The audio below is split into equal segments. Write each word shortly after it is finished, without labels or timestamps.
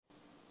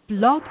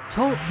Blog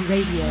Talk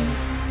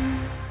Radio.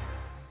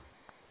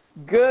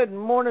 Good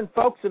morning,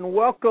 folks, and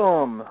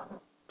welcome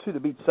to the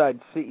Beachside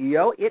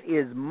CEO. It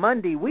is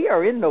Monday. We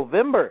are in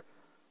November.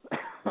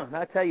 And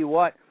I tell you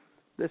what,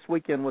 this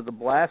weekend was a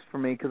blast for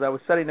me because I was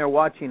sitting there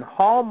watching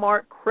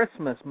Hallmark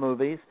Christmas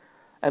movies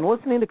and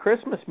listening to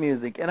Christmas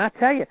music. And I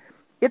tell you,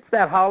 it's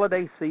that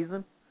holiday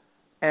season,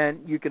 and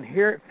you can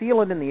hear it,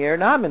 feel it in the air.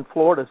 Now, I'm in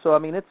Florida, so, I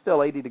mean, it's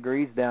still 80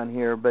 degrees down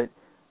here, but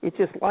it's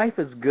just life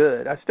is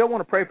good. I still want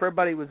to pray for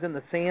everybody who was in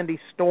the Sandy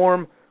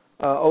storm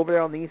over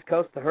there on the East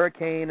Coast, the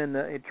hurricane and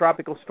the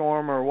tropical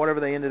storm or whatever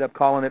they ended up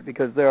calling it,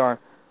 because there are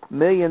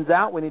millions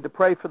out. We need to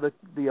pray for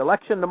the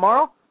election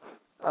tomorrow.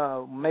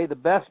 May the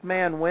best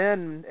man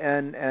win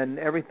and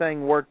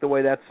everything work the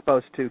way that's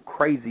supposed to.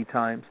 Crazy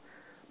times.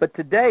 But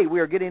today we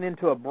are getting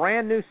into a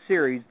brand new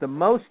series, The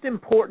Most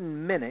Important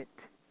Minute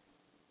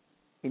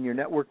in Your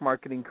Network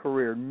Marketing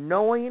Career.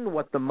 Knowing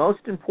what the most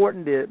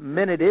important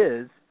minute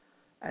is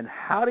and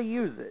how to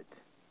use it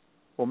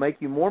will make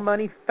you more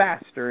money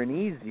faster and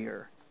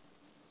easier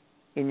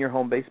in your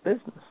home-based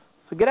business.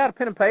 So get out a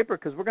pen and paper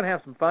because we're going to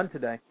have some fun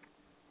today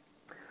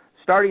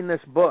starting this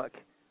book.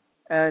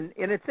 And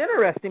it's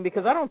interesting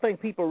because I don't think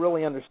people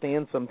really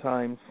understand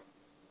sometimes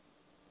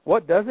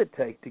what does it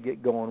take to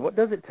get going? What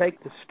does it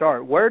take to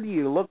start? Where do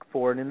you look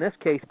for? And in this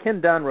case, Ken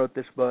Dunn wrote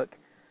this book.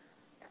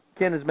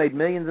 Ken has made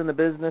millions in the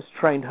business,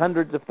 trained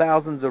hundreds of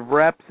thousands of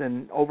reps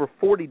in over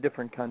 40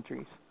 different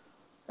countries.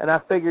 And I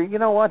figure, you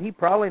know what, he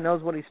probably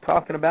knows what he's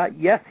talking about.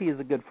 Yes, he is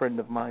a good friend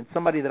of mine,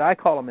 somebody that I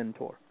call a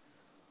mentor.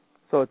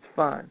 So it's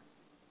fun.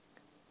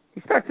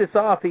 He starts this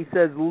off, he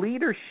says,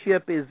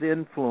 leadership is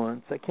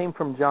influence. That came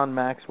from John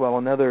Maxwell,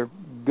 another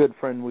good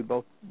friend we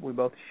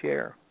both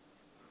share.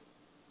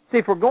 See,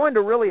 if we're going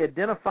to really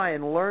identify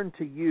and learn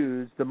to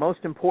use the most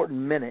important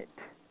minute,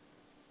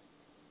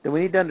 then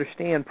we need to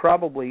understand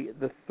probably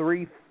the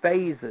three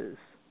phases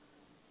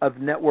of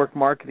network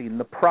marketing: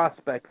 the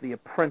prospect, the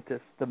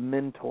apprentice, the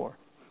mentor.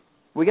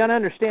 We got to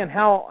understand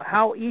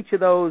how each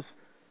of those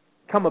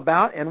come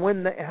about and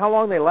how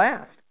long they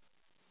last.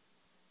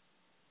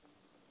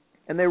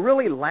 And they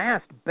really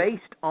last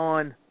based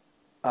on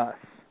us.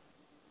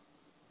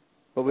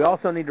 But we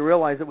also need to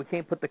realize that we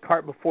can't put the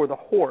cart before the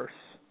horse.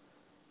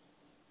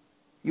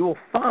 You will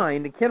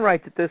find, and Ken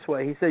writes it this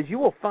way, he says, you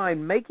will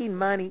find making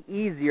money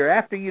easier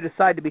after you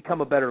decide to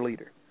become a better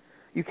leader.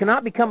 You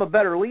cannot become a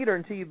better leader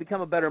until you become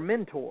a better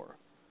mentor.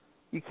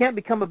 You can't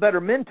become a better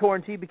mentor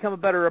until you become a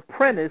better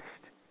apprentice.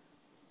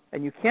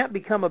 And you can't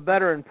become a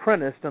better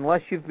apprentice unless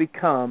you've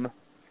become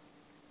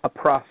a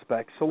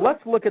prospect. So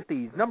let's look at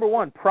these. Number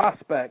one,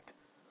 prospect.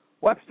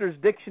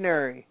 Webster's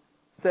Dictionary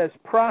says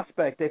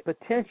prospect, a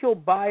potential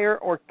buyer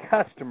or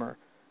customer,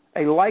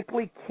 a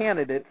likely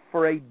candidate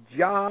for a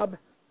job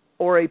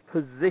or a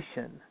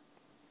position.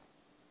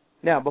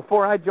 Now,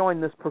 before I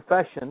joined this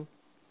profession,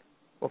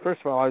 well,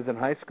 first of all, I was in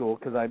high school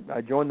because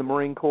I joined the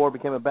Marine Corps,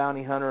 became a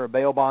bounty hunter, a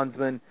bail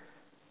bondsman,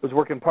 was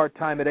working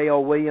part-time at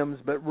A.L. Williams,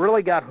 but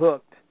really got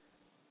hooked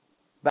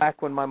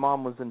back when my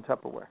mom was in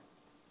Tupperware.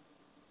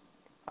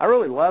 I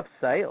really love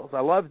sales.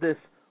 I love this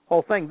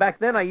whole thing. Back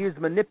then I used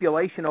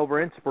manipulation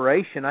over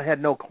inspiration. I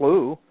had no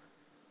clue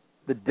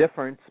the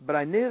difference, but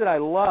I knew that I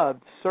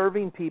loved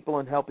serving people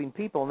and helping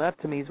people, and that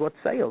to me is what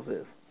sales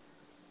is.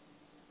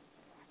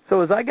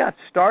 So as I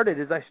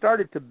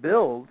started to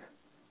build,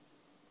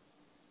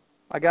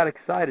 I got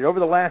excited. Over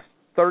the last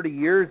 30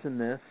 years in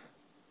this,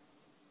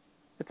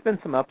 it's been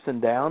some ups and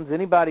downs.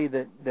 Anybody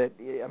that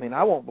I mean,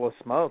 I won't blow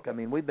smoke. I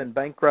mean, we've been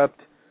bankrupt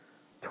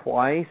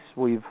twice.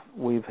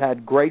 We've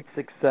had great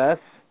success,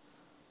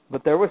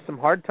 but there were some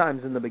hard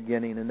times in the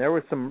beginning, and there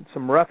were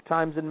some rough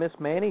times in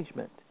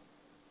mismanagement.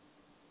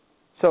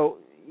 So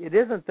it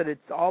isn't that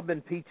it's all been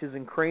peaches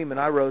and cream and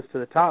I rose to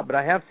the top, but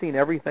I have seen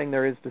everything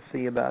there is to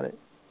see about it.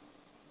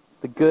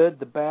 The good,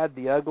 the bad,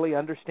 the ugly,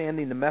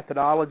 understanding the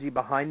methodology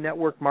behind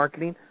network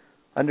marketing,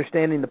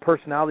 understanding the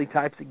personality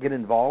types that get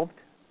involved.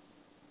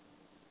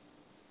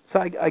 So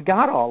I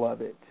got all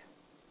of it.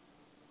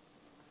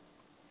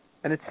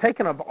 And it's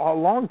taken a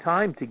long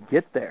time to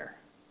get there.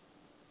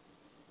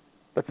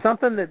 But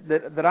something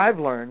that I've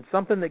learned,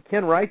 something that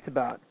Ken writes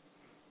about,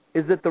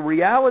 is that the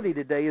reality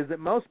today is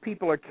that most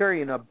people are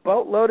carrying a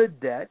boatload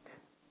of debt.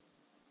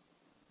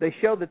 They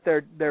show that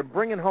they're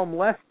bringing home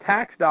less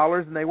tax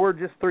dollars than they were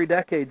just 3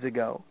 decades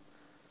ago.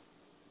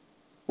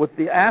 With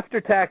the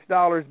after-tax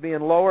dollars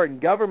being lower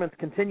and governments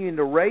continuing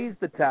to raise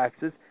the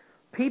taxes,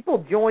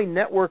 people join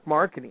network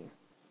marketing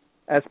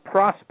as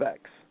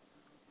prospects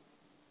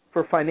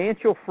for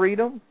financial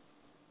freedom,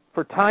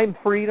 for time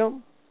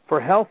freedom,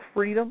 for health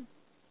freedom.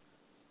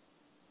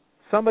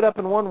 Sum it up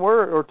in one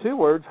word or 2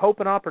 words: hope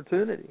and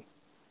opportunity.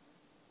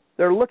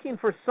 They're looking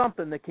for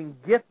something that can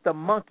get the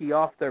monkey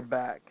off their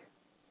back.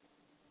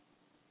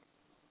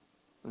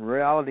 The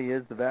reality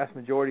is the vast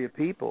majority of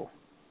people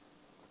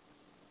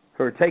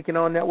who are taking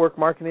on network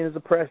marketing as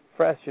a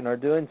profession are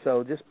doing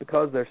so just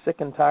because they're sick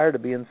and tired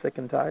of being sick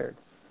and tired.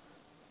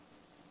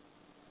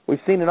 We've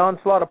seen an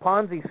onslaught of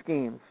Ponzi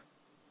schemes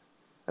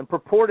and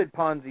purported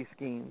Ponzi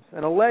schemes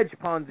and alleged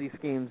Ponzi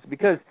schemes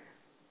because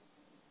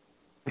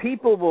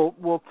People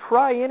will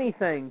try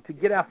anything to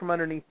get out from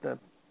underneath the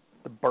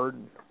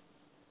burden.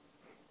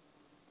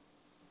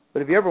 But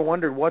have you ever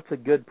wondered what's a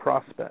good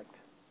prospect?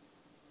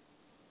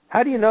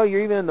 How do you know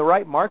you're even in the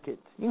right market?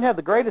 You can have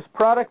the greatest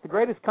product, the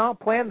greatest comp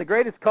plan, the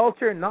greatest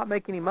culture, and not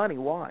make any money.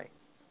 Why?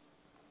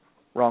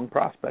 Wrong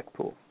prospect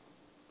pool.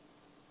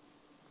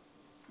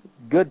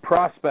 Good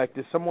prospect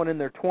is someone in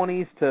their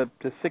 20s to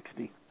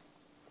 60,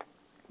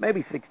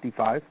 maybe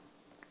 65.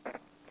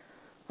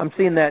 I'm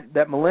seeing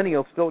that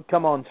millennial still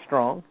come on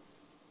strong.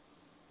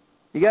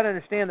 You got to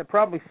understand that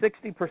probably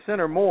 60%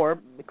 or more,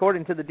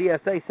 according to the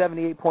DSA,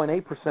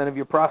 78.8% of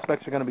your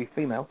prospects are going to be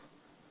females.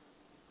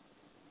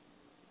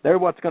 They're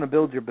what's going to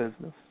build your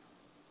business.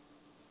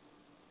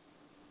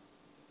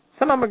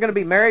 Some of them are going to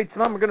be married.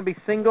 Some of them are going to be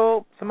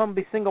single. Some of them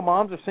will be single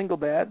moms or single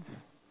dads.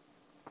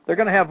 They're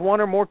going to have one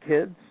or more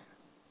kids.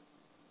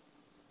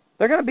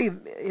 They're going to be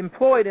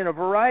employed in a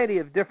variety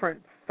of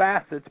different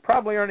facets,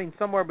 probably earning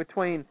somewhere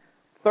between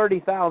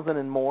 $30,000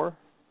 and more.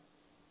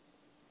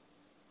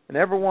 And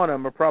every one of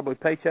them are probably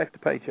paycheck to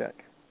paycheck.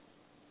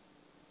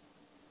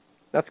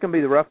 That's going to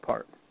be the rough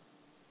part.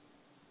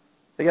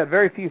 They got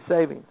very few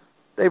savings.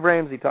 Dave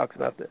Ramsey talks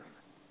about this.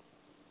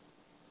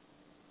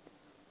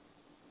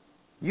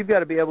 You've got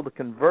to be able to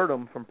convert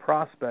them from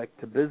prospect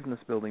to business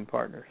building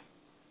partners.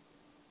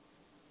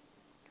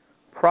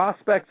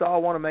 Prospects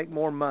all want to make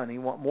more money,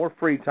 want more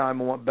free time,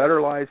 and want better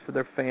lives for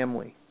their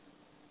family.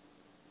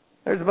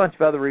 There's a bunch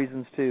of other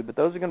reasons too, but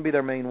those are going to be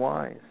their main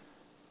whys.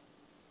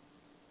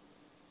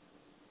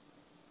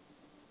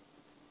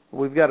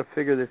 We've got to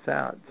figure this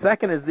out.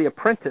 Second is the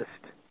apprentice.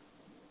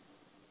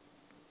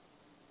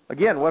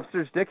 Again,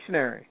 Webster's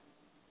Dictionary.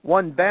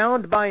 One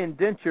bound by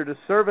indenture to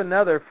serve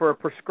another for a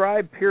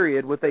prescribed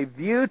period with a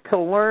view to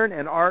learn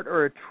an art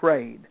or a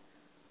trade.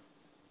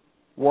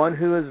 One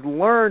who has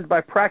learned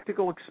by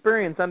practical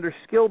experience under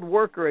skilled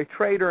work or a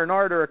trade or an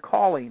art or a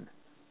calling.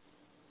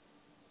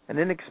 An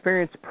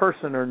inexperienced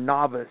person or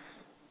novice.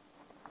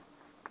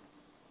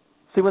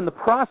 See, when the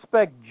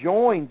prospect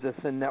joins us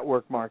in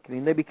network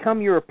marketing, they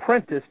become your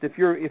apprentice if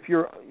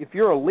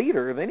you're a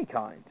leader of any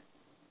kind.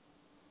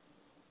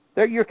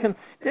 They're your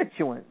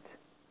constituent.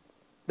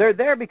 They're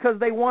there because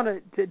they want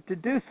to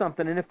do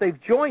something, and if they've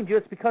joined you,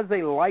 it's because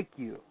they like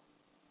you.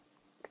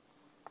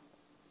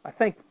 I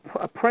think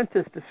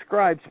apprentice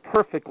describes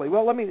perfectly.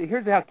 Well,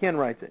 here's how Ken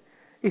writes it.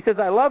 He says,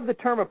 I love the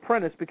term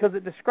apprentice because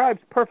it describes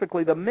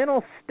perfectly the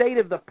mental state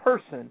of the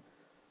person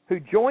who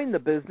joined the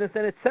business,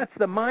 and it sets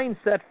the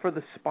mindset for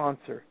the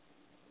sponsor.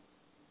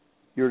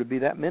 You're to be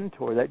that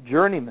mentor, that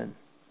journeyman,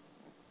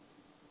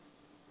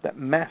 that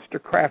master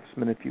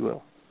craftsman, if you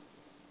will.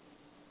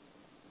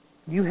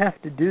 You have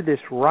to do this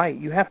right.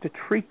 You have to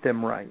treat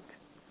them right.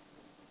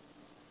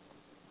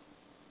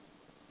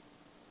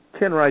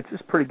 Ken writes,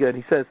 this is pretty good.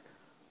 He says,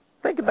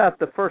 think about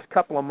the first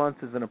couple of months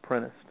as an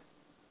apprentice.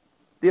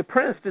 The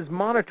apprentice is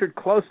monitored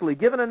closely,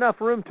 given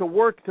enough room to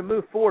work to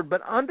move forward,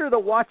 but under the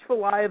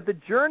watchful eye of the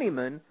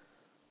journeyman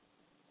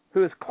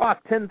who has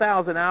clocked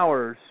 10,000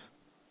 hours,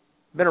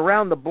 been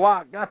around the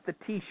block, got the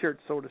T-shirt,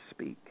 so to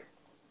speak.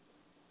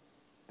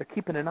 They're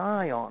keeping an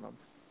eye on them.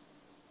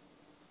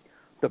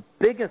 The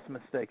biggest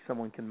mistake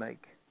someone can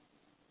make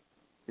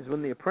is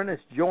when the apprentice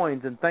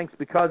joins and thinks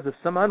because of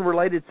some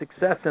unrelated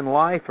success in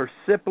life or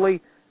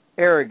simply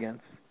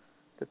arrogance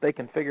that they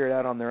can figure it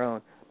out on their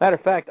own. Matter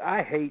of fact,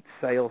 I hate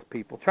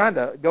salespeople. Trying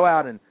to go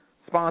out and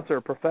sponsor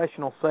a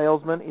professional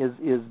salesman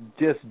is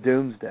just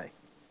doomsday.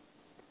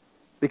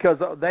 Because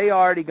they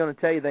are already going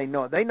to tell you they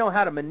know it. They know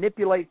how to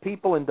manipulate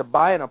people into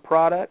buying a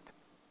product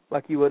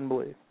like you wouldn't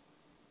believe.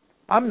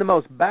 I'm the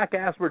most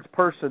back-asswards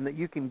person that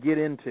you can get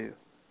into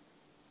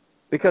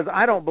because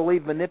I don't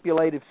believe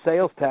manipulative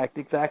sales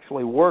tactics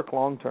actually work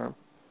long-term.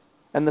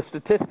 And the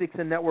statistics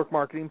in network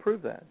marketing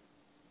prove that.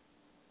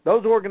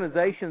 Those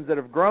organizations that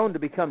have grown to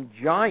become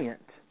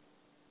giant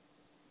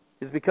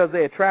is because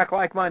they attract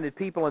like-minded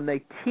people and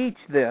they teach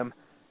them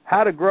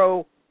how to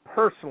grow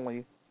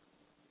personally.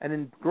 And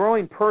in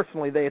growing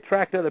personally, they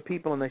attract other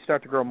people and they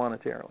start to grow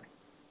monetarily.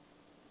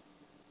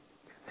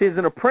 See, as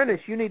an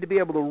apprentice, you need to be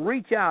able to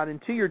reach out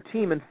into your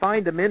team and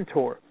find a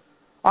mentor.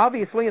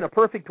 Obviously, in a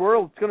perfect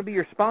world, it's going to be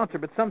your sponsor,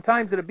 but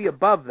sometimes it'll be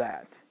above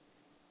that.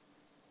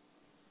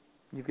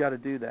 You've got to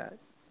do that.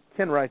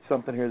 Ken writes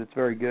something here that's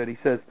very good. He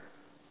says,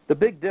 the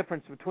big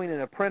difference between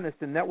an apprentice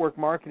in network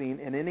marketing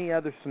and any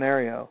other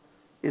scenario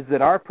is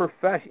that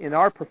in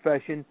our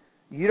profession,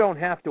 you don't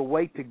have to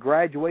wait to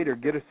graduate or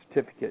get a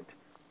certificate.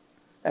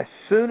 As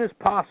soon as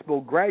possible,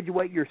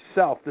 graduate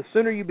yourself. The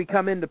sooner you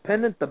become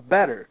independent, the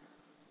better.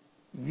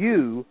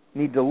 You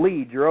need to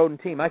lead your own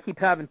team. I keep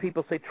having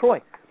people say,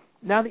 Troy,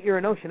 now that you're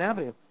in Ocean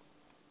Avenue,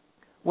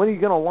 when are you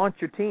going to launch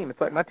your team?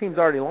 It's like, my team's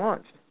already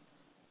launched.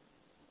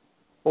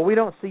 Well, we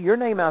don't see your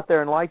name out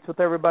there in lights with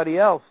everybody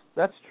else.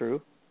 That's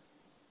true.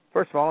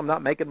 First of all, I'm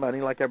not making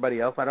money like everybody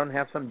else. I don't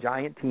have some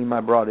giant team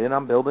I brought in.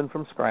 I'm building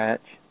from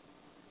scratch.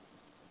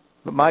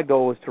 But my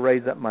goal is to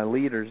raise up my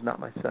leaders, not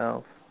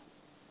myself.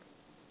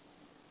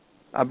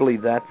 I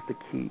believe that's the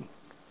key.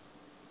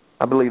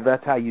 I believe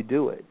that's how you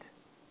do it.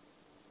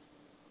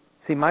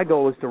 See, my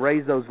goal is to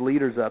raise those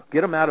leaders up,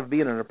 get them out of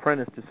being an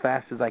apprentice as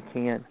fast as I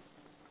can,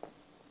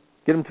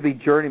 get them to be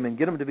journeymen,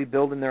 get them to be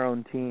building their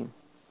own team.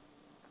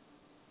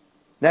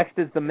 Next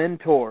is the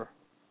mentor.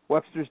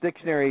 Webster's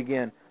Dictionary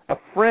again. A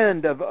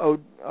friend of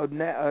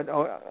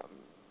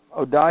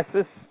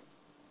Odysseus,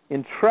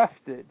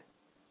 entrusted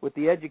with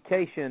the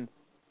education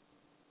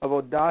of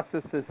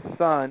Odysseus'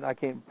 son. I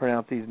can't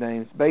pronounce these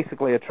names.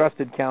 Basically, a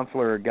trusted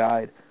counselor or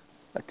guide,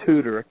 a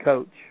tutor, a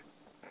coach.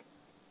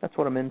 That's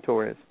what a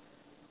mentor is.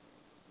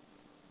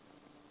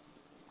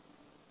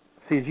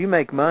 See, as you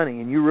make money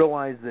and you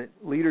realize that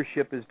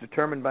leadership is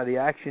determined by the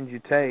actions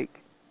you take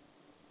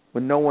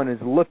when no one is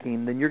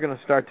looking, then you're going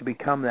to start to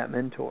become that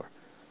mentor.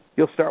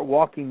 You'll start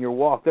walking your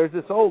walk. There's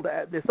this old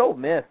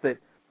myth that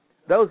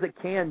those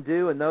that can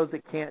do and those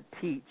that can't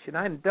teach. And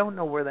I don't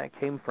know where that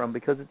came from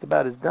because it's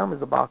about as dumb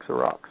as a box of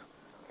rocks.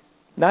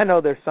 And I know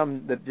there's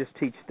some that just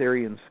teach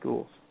theory in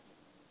schools.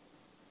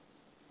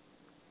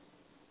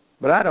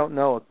 But I don't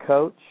know a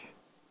coach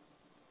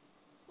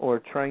or a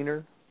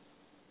trainer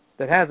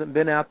that hasn't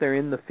been out there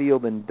in the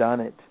field and done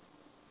it.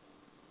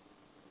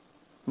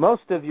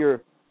 Most of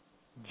your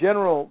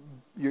big-time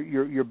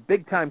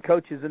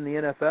coaches in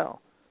the NFL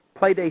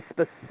played a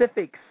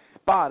specific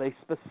spot, a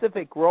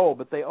specific role,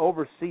 but they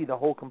oversee the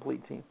whole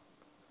complete team.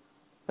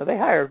 Now, they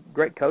hire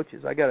great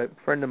coaches. I got a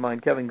friend of mine,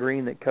 Kevin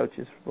Green, that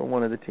coaches for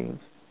one of the teams.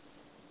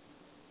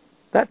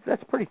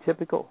 That's pretty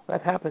typical.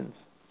 That happens.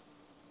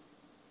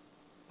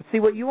 But see,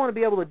 what you want to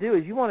be able to do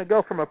is you want to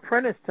go from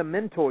apprentice to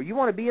mentor. You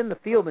want to be in the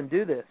field and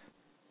do this.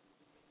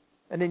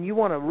 And then you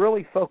want to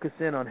really focus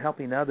in on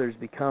helping others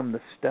become the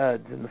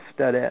studs and the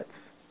studettes.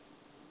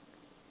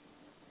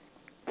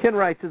 Ken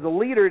writes, as a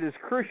leader, it is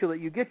crucial that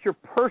you get your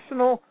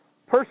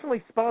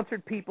personally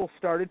sponsored people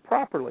started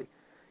properly.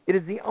 It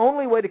is the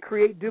only way to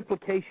create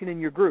duplication in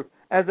your group.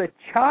 As a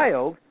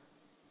child,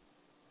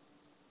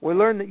 we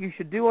learn that you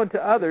should do unto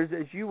others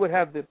as you would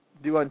have them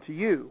do unto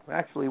you.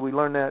 Actually, we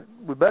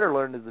better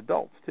learn as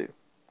adults, too.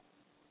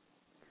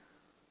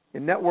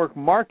 In network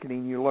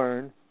marketing, you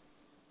learn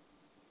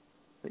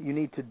that you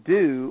need to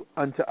do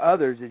unto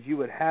others as you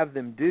would have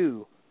them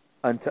do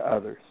unto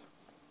others.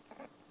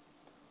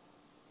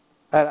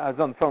 I was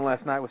on the phone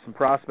last night with some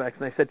prospects,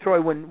 and they said,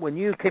 Troy, when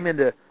you came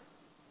into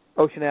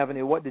Ocean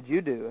Avenue, what did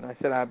you do? And I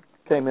said, I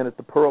came in at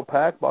the Pearl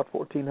Pack, bought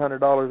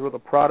 $1,400 worth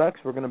of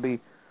products. We're going to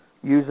be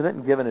using it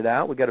and giving it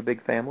out. We got a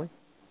big family.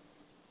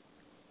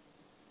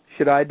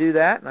 Should I do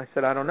that? And I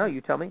said, I don't know.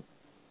 You tell me.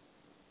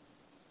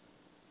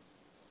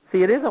 See,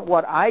 it isn't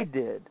what I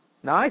did.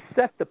 Now, I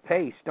set the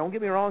pace. Don't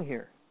get me wrong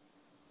here.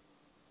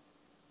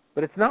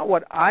 But it's not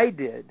what I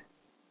did.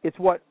 It's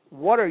what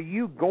are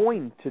you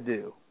going to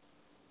do?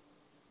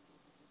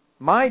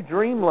 My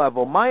dream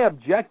level, my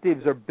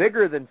objectives are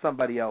bigger than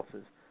somebody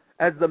else's.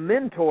 As the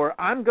mentor,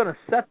 I'm going to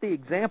set the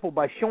example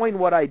by showing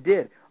what I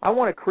did. I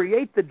want to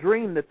create the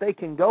dream that they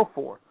can go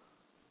for.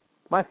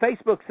 My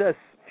Facebook says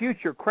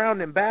future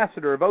crowned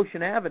ambassador of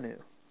Ocean Avenue.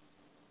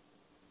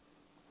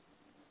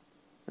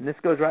 And this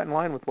goes right in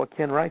line with what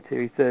Ken writes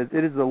here. He says,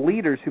 it is the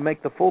leaders who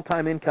make the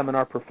full-time income in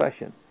our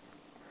profession.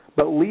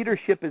 But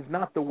leadership is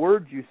not the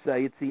words you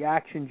say, it's the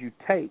actions you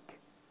take.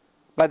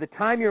 By the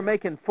time you're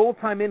making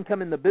full-time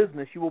income in the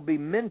business, you will be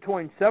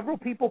mentoring several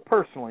people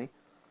personally,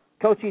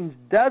 coaching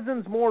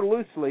dozens more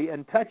loosely,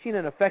 and touching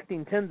and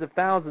affecting tens of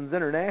thousands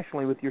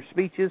internationally with your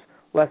speeches,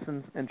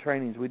 lessons, and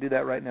trainings. We do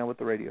that right now with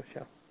the radio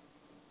show.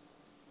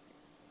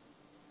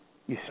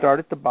 You start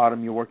at the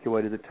bottom, you work your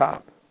way to the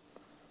top.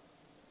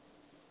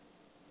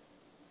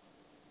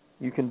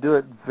 You can do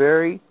it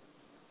very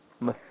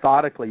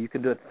methodically. You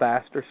can do it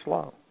fast or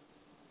slow.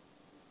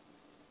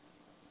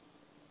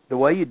 The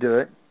way you do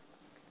it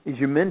is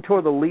you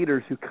mentor the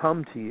leaders who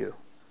come to you.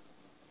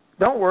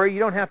 Don't worry, you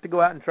don't have to go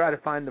out and try to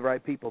find the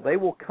right people. They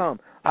will come.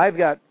 I've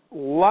got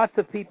lots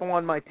of people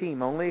on my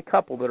team, only a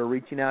couple that are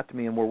reaching out to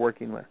me and we're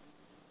working with.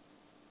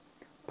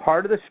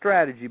 Part of the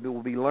strategy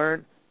will be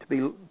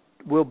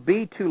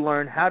to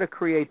learn how to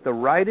create the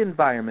right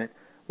environment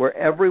where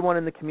everyone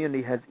in the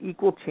community has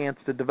equal chance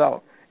to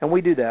develop. And we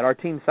do that. Our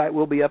team site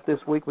will be up this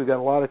week. We've got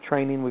a lot of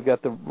training. We've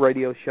got the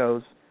radio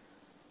shows.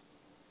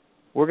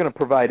 We're going to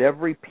provide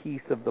every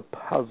piece of the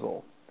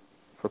puzzle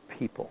for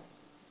people.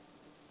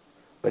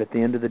 But at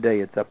the end of the day,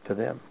 it's up to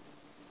them.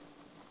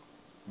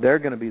 They're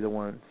going to be the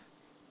ones.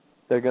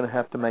 They're going to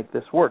have to make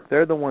this work.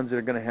 They're the ones that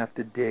are going to have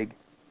to dig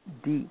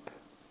deep.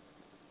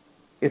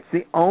 It's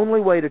the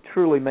only way to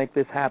truly make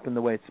this happen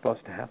the way it's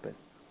supposed to happen.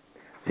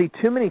 See,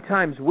 too many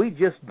times we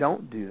just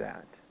don't do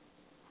that.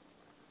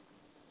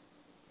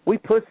 We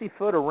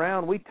pussyfoot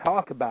around, we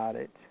talk about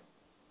it,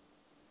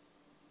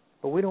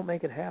 but we don't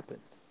make it happen.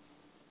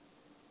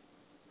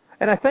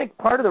 And I think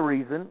part of the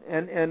reason,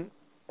 and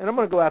I'm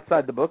going to go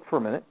outside the book for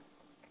a minute,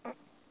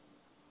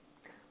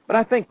 but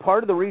I think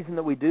part of the reason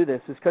that we do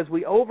this is because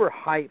we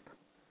overhype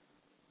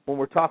when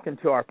we're talking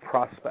to our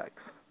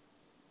prospects.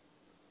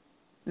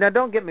 Now,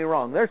 don't get me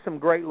wrong. There's some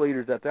great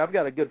leaders out there. I've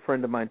got a good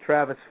friend of mine,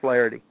 Travis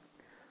Flaherty.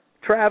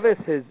 Travis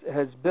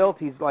has built,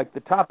 he's like the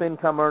top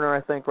income earner,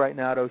 I think, right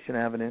now at Ocean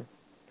Avenue.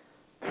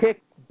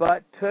 Kick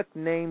but took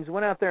names,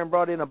 went out there and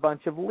brought in a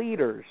bunch of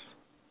leaders.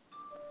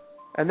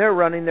 And they're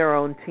running their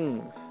own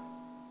teams.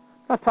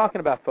 I'm not talking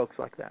about folks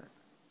like that.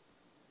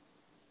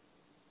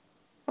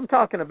 I'm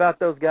talking about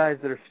those guys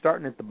that are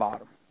starting at the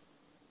bottom.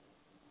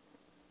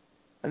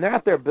 And they're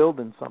out there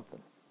building something.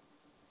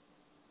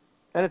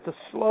 And it's a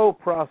slow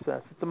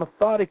process. It's a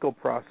methodical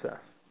process.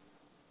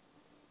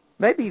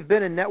 Maybe you've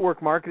been in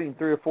network marketing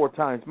 3 or 4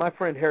 times. My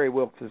friend Harry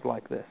Wilkes is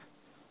like this.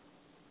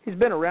 He's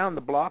been around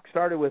the block,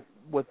 started with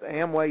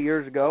Amway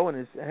years ago,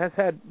 and has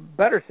had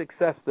better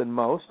success than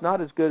most, not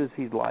as good as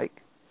he'd like.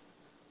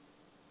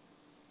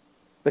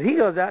 But he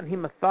goes out and he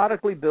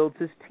methodically builds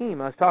his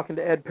team. I was talking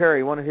to Ed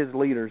Perry, one of his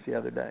leaders, the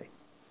other day.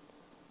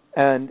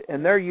 And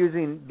they're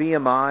using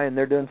BMI and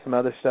they're doing some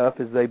other stuff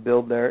as they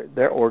build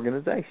their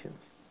organizations.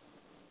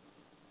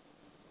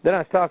 Then I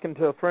was talking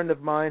to a friend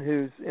of mine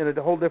who's in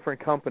a whole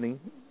different company.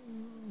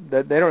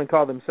 That they don't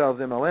call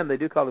themselves MLM. They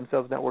do call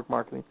themselves network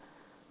marketing.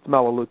 It's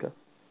Melaleuca.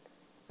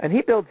 And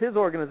he builds his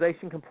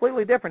organization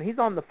completely different. He's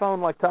on the phone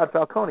like Todd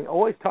Falcone,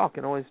 always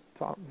talking,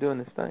 doing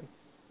this thing.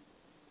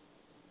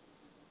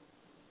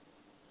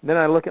 Then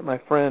I look at my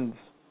friend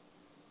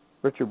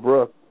Richard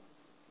Brooke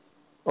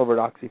over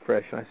at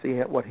OxyFresh, and I see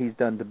what he's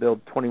done to build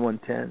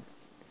 2110.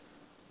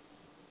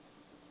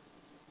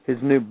 His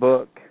new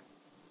book,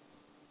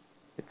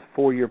 it's a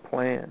 4-year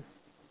plan.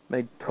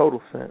 Made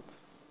total sense.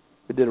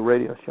 We did a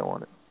radio show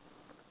on it.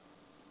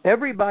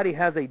 Everybody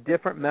has a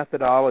different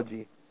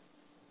methodology,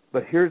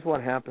 but here's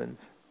what happens.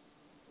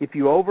 If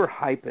you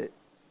overhype it,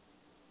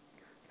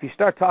 if you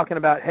start talking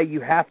about, hey,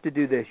 you have to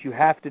do this, you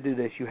have to do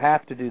this, you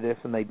have to do this,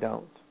 and they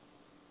don't,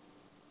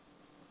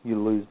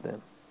 you lose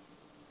them.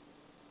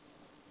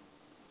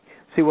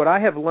 See, what I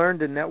have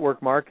learned in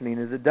network marketing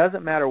is it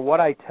doesn't matter what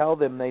I tell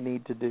them they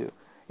need to do.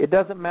 It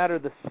doesn't matter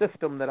the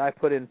system that I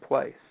put in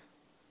place.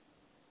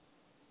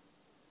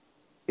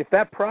 If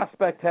that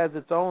prospect has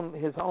his own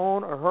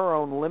or her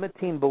own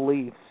limiting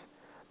beliefs,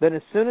 then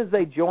as soon as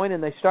they join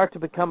and they start to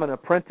become an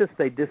apprentice,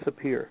 they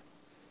disappear.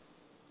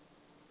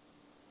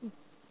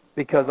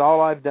 Because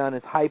all I've done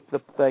is hype the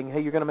thing,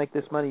 hey, you're going to make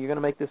this money, you're going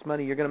to make this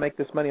money, you're going to make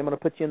this money, I'm going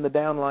to put you in the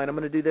downline, I'm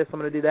going to do this, I'm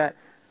going to do that.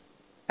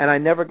 And I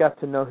never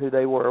got to know who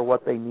they were or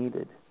what they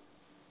needed.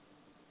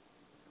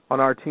 On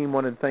our team,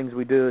 one of the things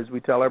we do is we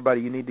tell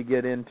everybody you need to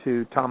get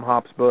into Tom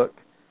Hopp's book,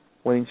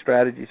 Winning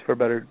Strategies for a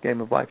Better Game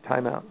of Life,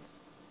 Timeout.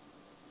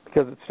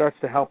 Because it starts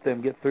to help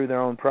them get through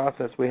their own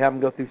process. We have them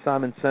go through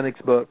Simon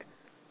Sinek's book,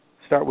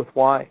 Start With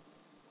Why.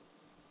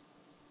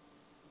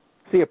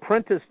 See,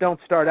 apprentices don't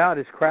start out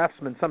as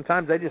craftsmen.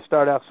 Sometimes they just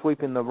start out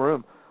sweeping the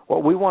room.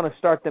 What we want to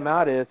start them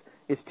out is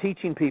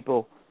teaching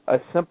people a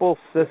simple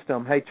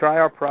system. Hey, try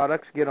our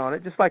products, get on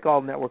it, just like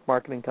all network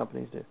marketing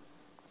companies do.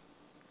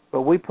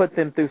 But we put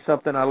them through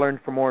something I learned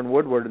from Warren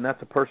Woodward, and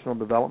that's a personal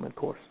development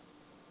course.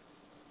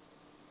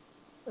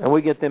 And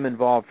we get them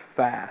involved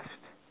fast.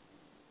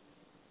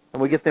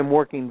 And we get them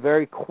working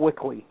very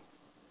quickly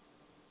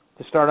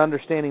to start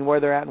understanding where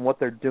they're at and what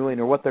they're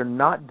doing or what they're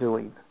not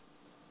doing.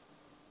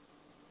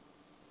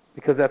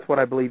 Because that's what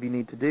I believe you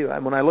need to do.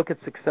 And when I look at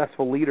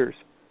successful leaders,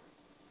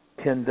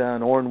 Ken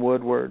Dunn, Warren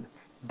Woodward,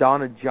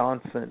 Donna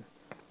Johnson,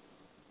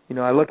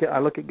 I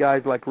look at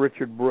guys like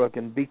Richard Brooke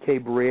and B.K.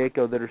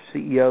 Brieko that are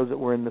CEOs that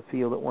were in the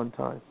field at one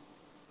time.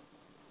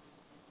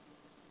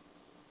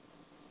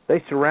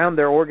 They surround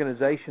their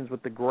organizations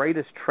with the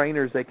greatest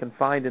trainers they can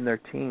find in their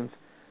teams,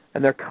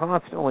 and they're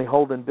constantly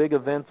holding big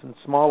events and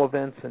small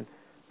events and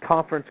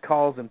conference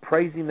calls and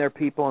praising their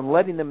people and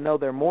letting them know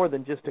they're more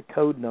than just a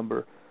code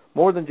number,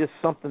 more than just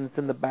something that's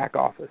in the back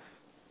office.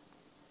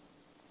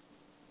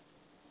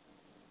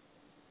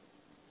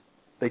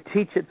 They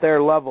teach at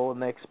their level,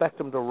 and they expect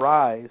them to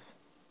rise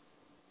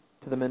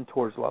to the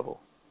mentor's level.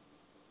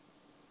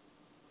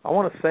 I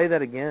want to say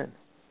that again.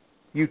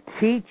 You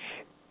teach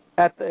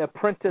at the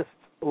apprentice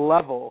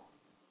level,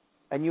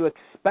 and you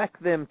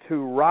expect them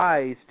to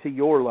rise to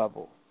your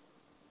level.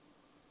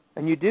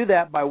 And you do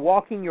that by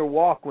walking your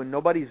walk when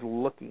nobody's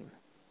looking.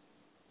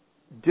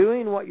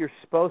 Doing what you're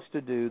supposed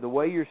to do the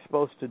way you're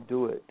supposed to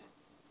do it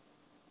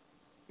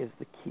is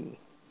the key.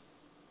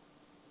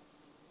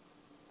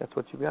 That's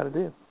what you've got to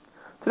do.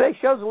 Today's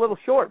show's a little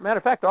short. Matter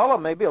of fact, all of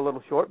them may be a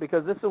little short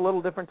because this is a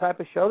little different type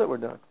of show that we're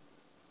doing.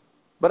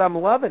 But I'm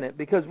loving it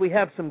because we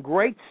have some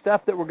great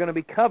stuff that we're going to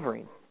be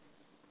covering.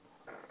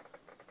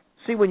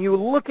 See, when you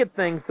look at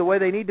things the way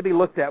they need to be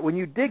looked at, when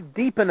you dig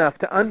deep enough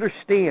to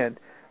understand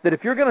that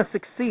if you're going to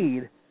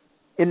succeed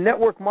in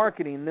network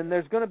marketing, then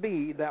there's going to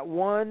be that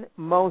one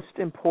most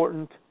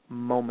important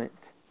moment.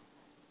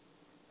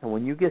 And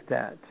when you get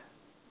that,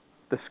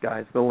 the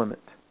sky's the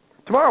limit.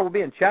 Tomorrow we'll be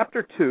in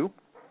Chapter 2.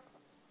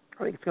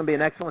 I think it's going to be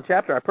an excellent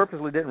chapter. I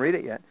purposely didn't read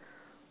it yet.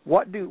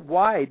 Why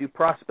do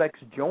prospects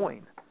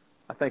join?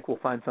 I think we'll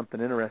find something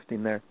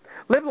interesting there.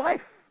 Live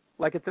life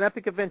like it's an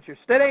epic adventure.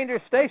 Stay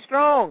dangerous, stay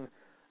strong.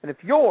 And if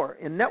you're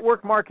in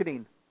network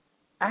marketing,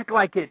 act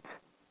like it.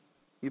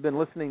 You've been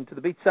listening to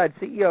the Beachside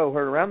CEO,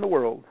 heard around the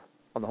world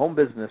on the Home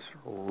Business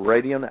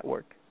Radio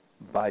Network.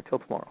 Bye till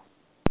tomorrow.